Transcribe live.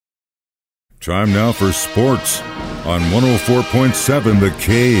Time now for sports on 104.7 The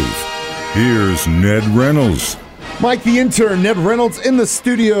Cave. Here's Ned Reynolds. Mike the intern, Ned Reynolds in the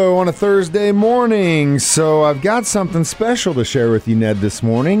studio on a Thursday morning. So I've got something special to share with you, Ned, this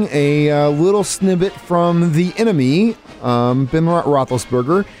morning. A little snippet from the enemy, Ben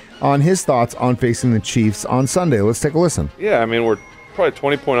Roethlisberger, on his thoughts on facing the Chiefs on Sunday. Let's take a listen. Yeah, I mean, we're probably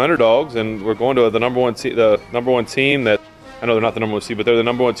 20-point underdogs, and we're going to the number one team that, I know they're not the number one seed, but they're the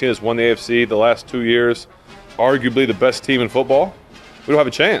number one team that's won the AFC the last 2 years. Arguably the best team in football. We don't have a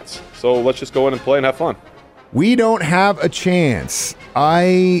chance. So let's just go in and play and have fun. We don't have a chance.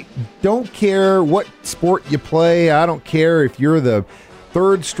 I don't care what sport you play. I don't care if you're the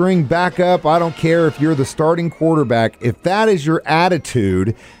third string backup. I don't care if you're the starting quarterback. If that is your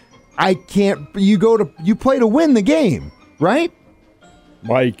attitude, you play to win the game, right?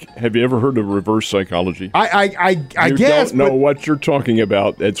 Mike, have you ever heard of reverse psychology? I guess. You don't know what you're talking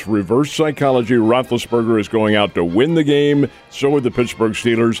about. It's reverse psychology. Roethlisberger is going out to win the game. So are the Pittsburgh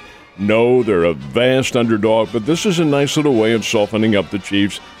Steelers. No, they're a vast underdog, but this is a nice little way of softening up the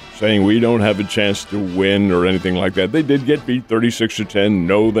Chiefs, saying we don't have a chance to win or anything like that. They did get beat 36-10.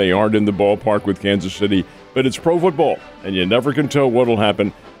 No, they aren't in the ballpark with Kansas City, but it's pro football, and you never can tell what'll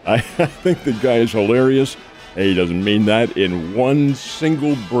happen. I think the guy is hilarious. He doesn't mean that in one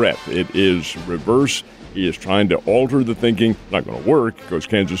single breath. It is reverse. He is trying to alter the thinking. Not going to work because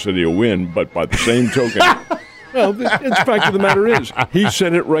Kansas City will win, but by the same token, well, the fact of the matter is, he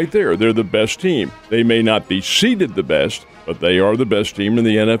said it right there. They're the best team. They may not be seeded the best, but they are the best team in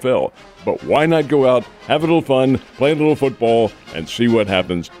the NFL. But why not go out, have a little fun, play a little football, and see what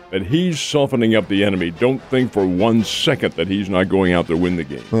happens? But he's softening up the enemy. Don't think for 1 second that he's not going out to win the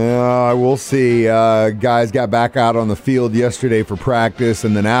game. We'll see. Guys got back out on the field yesterday for practice,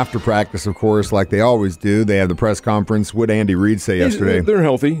 and then after practice, of course, like they always do, they have the press conference. What did Andy Reid say yesterday? They're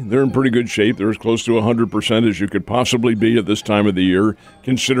healthy. They're in pretty good shape. They're as close to 100% as you could possibly be at this time of the year,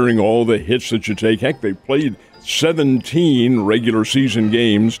 considering all the hits that you take. Heck, they played 17 regular season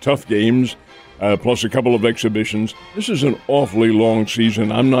games, tough games, plus a couple of exhibitions. This is an awfully long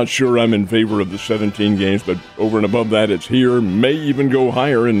season. I'm not sure I'm in favor of the 17 games, but over and above that, it's here, may even go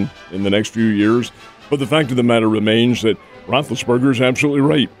higher in the next few years. But the fact of the matter remains that Roethlisberger is absolutely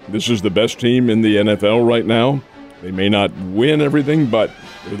right. This is the best team in the NFL right now. They may not win everything, but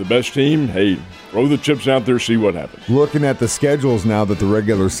they're the best team. Hey, throw the chips out there, see what happens. Looking at the schedules now that the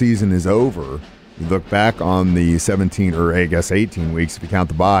regular season is over, you look back on the 17 or I guess 18 weeks if you count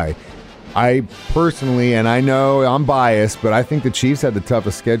the bye. I personally, and I know I'm biased, but I think the Chiefs had the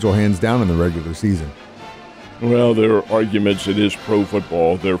toughest schedule hands down in the regular season. Well, there are arguments. It is pro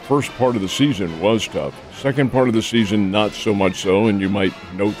football. Their first part of the season was tough. Second part of the season, not so much so, and you might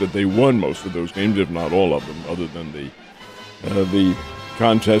note that they won most of those games, if not all of them, other than the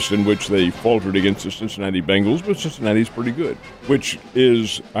contest in which they faltered against the Cincinnati Bengals, but Cincinnati's pretty good, which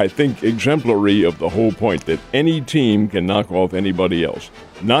is, I think, exemplary of the whole point that any team can knock off anybody else.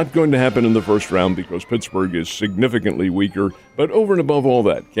 Not going to happen in the first round because Pittsburgh is significantly weaker, but over and above all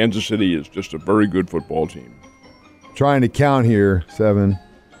that, Kansas City is just a very good football team. Trying to count here, 7,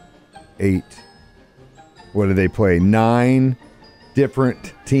 8. What do they play? 9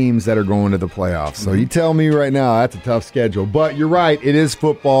 different teams that are going to the playoffs. So you tell me right now, that's a tough schedule. But you're right, it is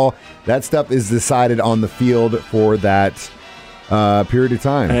football. That stuff is decided on the field for that period of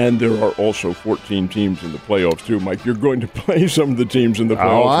time. And there are also 14 teams in the playoffs, too, Mike. You're going to play some of the teams in the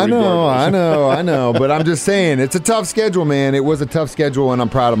playoffs. Oh, I know. But I'm just saying, it's a tough schedule, man. It was a tough schedule, and I'm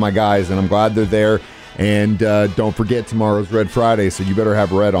proud of my guys, and I'm glad they're there. And don't forget, tomorrow's Red Friday, so you better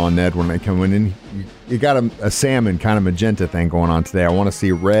have red on, Ned, when they come in. You got a salmon kind of magenta thing going on today. I want to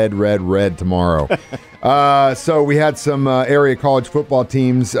see red tomorrow. So we had some area college football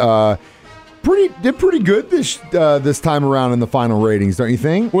teams did pretty good this time around in the final ratings, don't you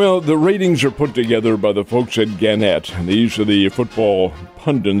think? Well, the ratings are put together by the folks at Gannett. These are the football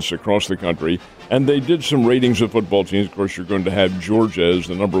pundits across the country, and they did some ratings of football teams. Of course, you're going to have Georgia as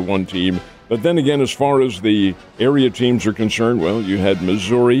the number one team. But then again, as far as the area teams are concerned, well, you had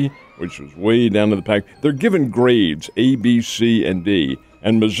Missouri, which was way down in the pack. They're given grades, A, B, C, and D.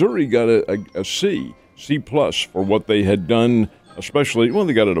 And Missouri got a C plus for what they had done, especially, well,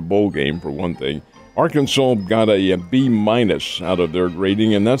 they got at a bowl game for one thing. Arkansas got a B minus out of their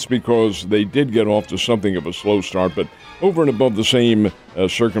grading, and that's because they did get off to something of a slow start. But over and above the same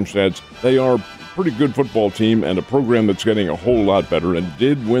circumstance, they are a pretty good football team and a program that's getting a whole lot better and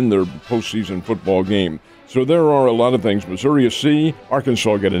did win their postseason football game. So there are a lot of things. Missouri a C,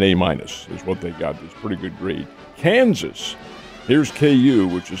 Arkansas get an A minus is what they got. It's a pretty good grade. Kansas, here's KU,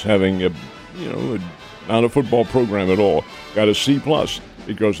 which is having not a football program at all, got a C plus.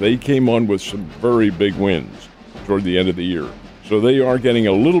 because they came on with some very big wins toward the end of the year. So they are getting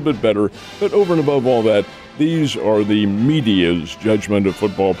a little bit better, but over and above all that, these are the media's judgment of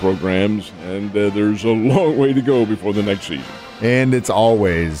football programs, and there's a long way to go before the next season. And there's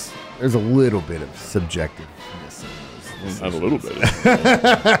a little bit of subjectiveness in those. Not a little bit.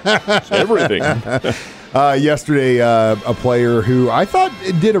 It's everything. Yesterday, a player who I thought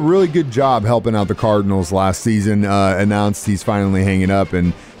did a really good job helping out the Cardinals last season announced he's finally hanging up,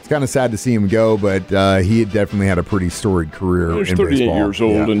 and it's kind of sad to see him go, but he had definitely had a pretty storied career. He's in 38 baseball. years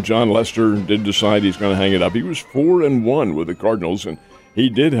old, and John Lester did decide he's going to hang it up. He was 4-1 with the Cardinals, and he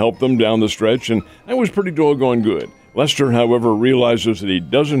did help them down the stretch, and that was pretty doggone good. Lester, however, realizes that he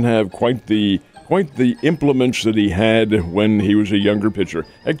doesn't have quite the implements that he had when he was a younger pitcher.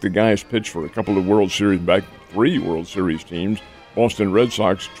 Heck, the guy has pitched for a couple of World Series back, 3 World Series teams, Boston Red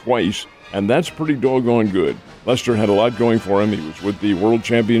Sox twice, and that's pretty doggone good. Lester had a lot going for him. He was with the world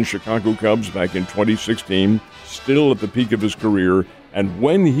champion Chicago Cubs back in 2016, still at the peak of his career, and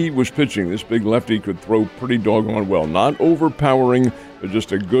when he was pitching, this big lefty could throw pretty doggone well. Not overpowering, but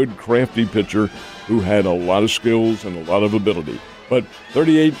just a good, crafty pitcher who had a lot of skills and a lot of ability. But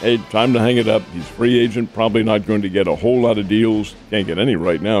 38, hey, time to hang it up. He's free agent, probably not going to get a whole lot of deals. Can't get any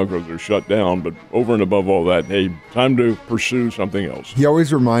right now because they're shut down. But over and above all that, hey, time to pursue something else. He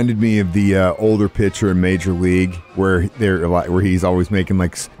always reminded me of the older pitcher in Major League, where he's always making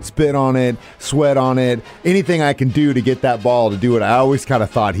like spit on it, sweat on it, anything I can do to get that ball to do it. I always kind of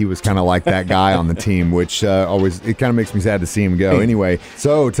thought he was kind of like that guy on the team, which it kind of makes me sad to see him go. Anyway,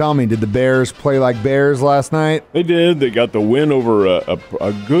 so tell me, did the Bears play like Bears last night? They did. They got the win over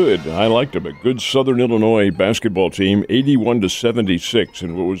a good, I liked them, a good Southern Illinois basketball team, 81-76,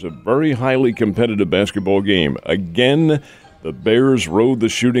 in what was a very highly competitive basketball game. Again, the Bears rode the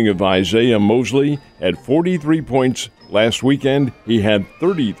shooting of Isaiah Mosley, had 43 points last weekend. He had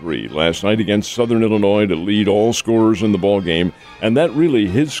 33 last night against Southern Illinois to lead all scorers in the ball game, and that really,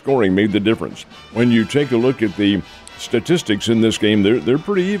 his scoring made the difference. When you take a look at the statistics in this game, they're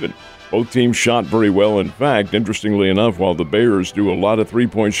pretty even. Both teams shot very well. In fact, interestingly enough, while the Bears do a lot of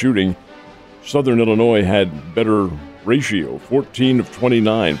three-point shooting, Southern Illinois had better ratio, 14 of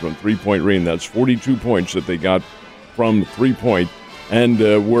 29 from three-point range. That's 42 points that they got from three-point, and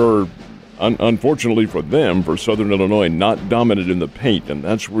were, unfortunately for them, for Southern Illinois, not dominant in the paint, and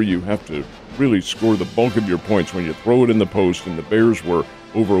that's where you have to really score the bulk of your points when you throw it in the post, and the Bears were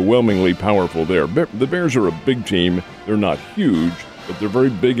overwhelmingly powerful there. The Bears are a big team. They're not huge, but they're very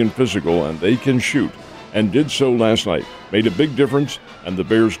big and physical, and they can shoot, and did so last night. Made a big difference, and the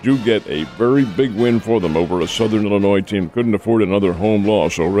Bears do get a very big win for them over a Southern Illinois team. Couldn't afford another home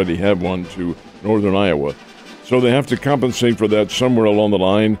loss, already had one to Northern Iowa. So they have to compensate for that somewhere along the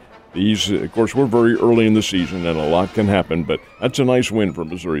line. These, of course, we're very early in the season, and a lot can happen, but that's a nice win for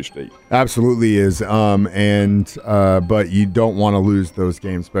Missouri State. Absolutely is, but you don't want to lose those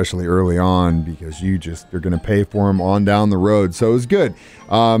games, especially early on, because they're going to pay for them on down the road. So it was good,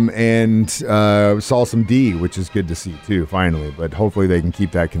 and saw some D, which is good to see too, finally. But hopefully they can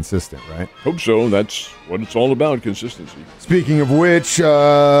keep that consistent, right? Hope so. That's what it's all about, consistency. Speaking of which,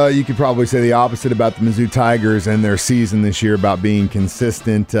 you could probably say the opposite about the Mizzou Tigers and their season this year about being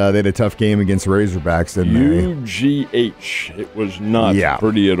consistent. They had a tough game against the Razorbacks, didn't they? UGH. It was not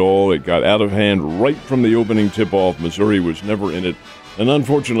pretty at all. It got out of hand right from the opening tip-off. Missouri was never in it. And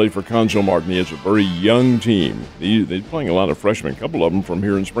unfortunately for Conzo Martin, he has a very young team. They're playing a lot of freshmen, a couple of them from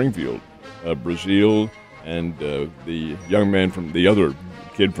here in Springfield. Brazil and the young man from the other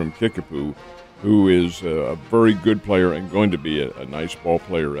kid from Kickapoo, who is a very good player and going to be a nice ball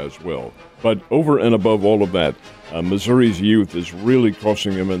player as well. But over and above all of that, Missouri's youth is really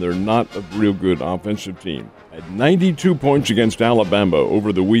costing them, and they're not a real good offensive team. Had 92 points against Alabama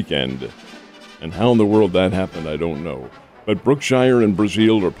over the weekend, and how in the world that happened, I don't know. But Brookshire and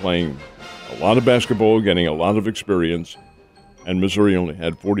Brazil are playing a lot of basketball, getting a lot of experience, and Missouri only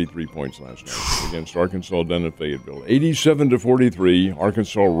had 43 points last night against Arkansas down in Fayetteville. 87-43,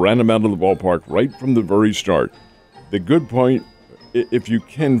 Arkansas ran them out of the ballpark right from the very start. The good point, if you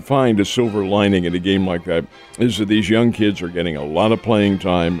can find a silver lining in a game like that, is that these young kids are getting a lot of playing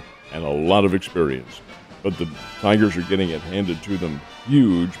time and a lot of experience. But the Tigers are getting it handed to them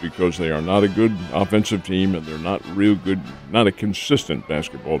huge because they are not a good offensive team and they're not real good, not a consistent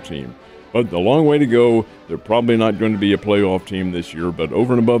basketball team. But a long way to go. They're probably not going to be a playoff team this year, but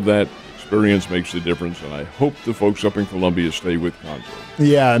over and above that, experience makes the difference, and I hope the folks up in Columbia stay with Conzo.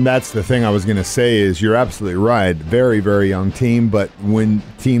 Yeah, and that's the thing I was going to say is you're absolutely right. Very, very young team, but when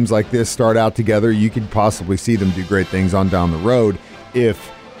teams like this start out together, you could possibly see them do great things on down the road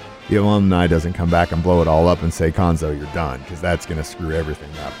if the alumni doesn't come back and blow it all up and say, Konzo, you're done, because that's going to screw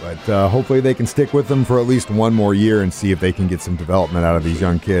everything up. But hopefully they can stick with them for at least one more year and see if they can get some development out of these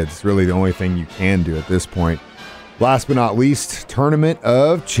young kids. It's really the only thing you can do at this point. Last but not least, Tournament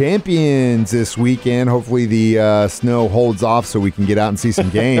of Champions this weekend. Hopefully the snow holds off so we can get out and see some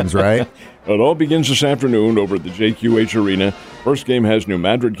games, right? It all begins this afternoon over at the JQH Arena. First game has New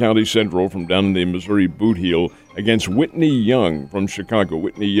Madrid County Central from down in the Missouri Boot Heel against Whitney Young from Chicago.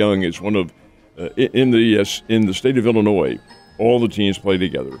 Whitney Young is one of, in the state of Illinois, all the teams play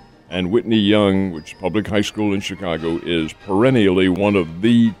together. And Whitney Young, which is public high school in Chicago, is perennially one of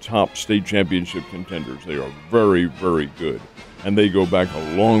the top state championship contenders. They are very, very good. And they go back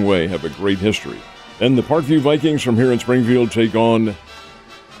a long way, have a great history. Then the Parkview Vikings from here in Springfield take on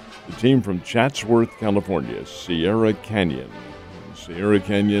the team from Chatsworth, California, Sierra Canyon. And Sierra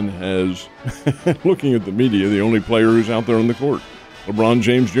Canyon has, looking at the media, the only player who's out there on the court, LeBron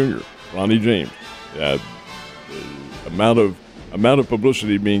James Jr., Ronnie James. The amount of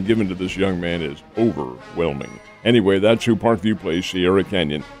publicity being given to this young man is overwhelming. Anyway, that's who Parkview plays, Sierra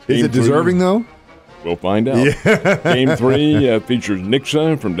Canyon. Is it deserving, though? We'll find out. Yeah. Game 3 features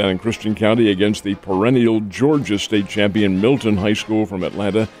Nixa from down in Christian County against the perennial Georgia state champion Milton High School from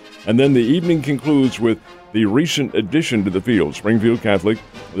Atlanta. And then the evening concludes with the recent addition to the field, Springfield Catholic.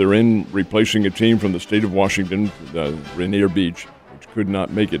 They're in replacing a team from the state of Washington, Rainier Beach, which could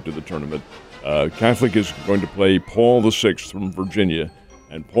not make it to the tournament. Catholic is going to play Paul VI from Virginia,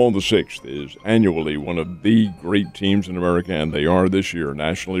 and Paul VI is annually one of the great teams in America, and they are this year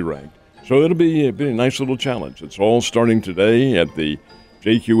nationally ranked. So it'll be a nice little challenge. It's all starting today at the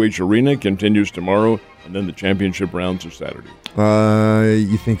JQH Arena, continues tomorrow, and then the championship rounds are Saturday.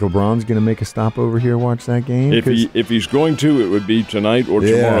 You think LeBron's going to make a stop over here and watch that game? If he's going to, it would be tonight or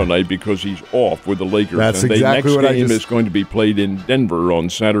tomorrow night because he's off with the Lakers. That's and exactly the what next game is going to be played in Denver on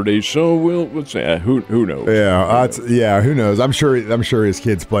Saturday. So we'll say who knows? Who knows? I'm sure his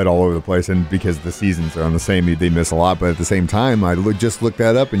kids played all over the place, and because the seasons are on the same, they miss a lot. But at the same time, I just looked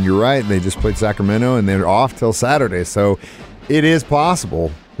that up, and you're right. They just played Sacramento, and they're off till Saturday. So it is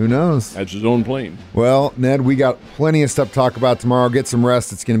possible. Who knows? That's his own plane. Well, Ned, we got plenty of stuff to talk about tomorrow. Get some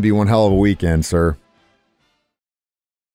rest. It's going to be one hell of a weekend, sir.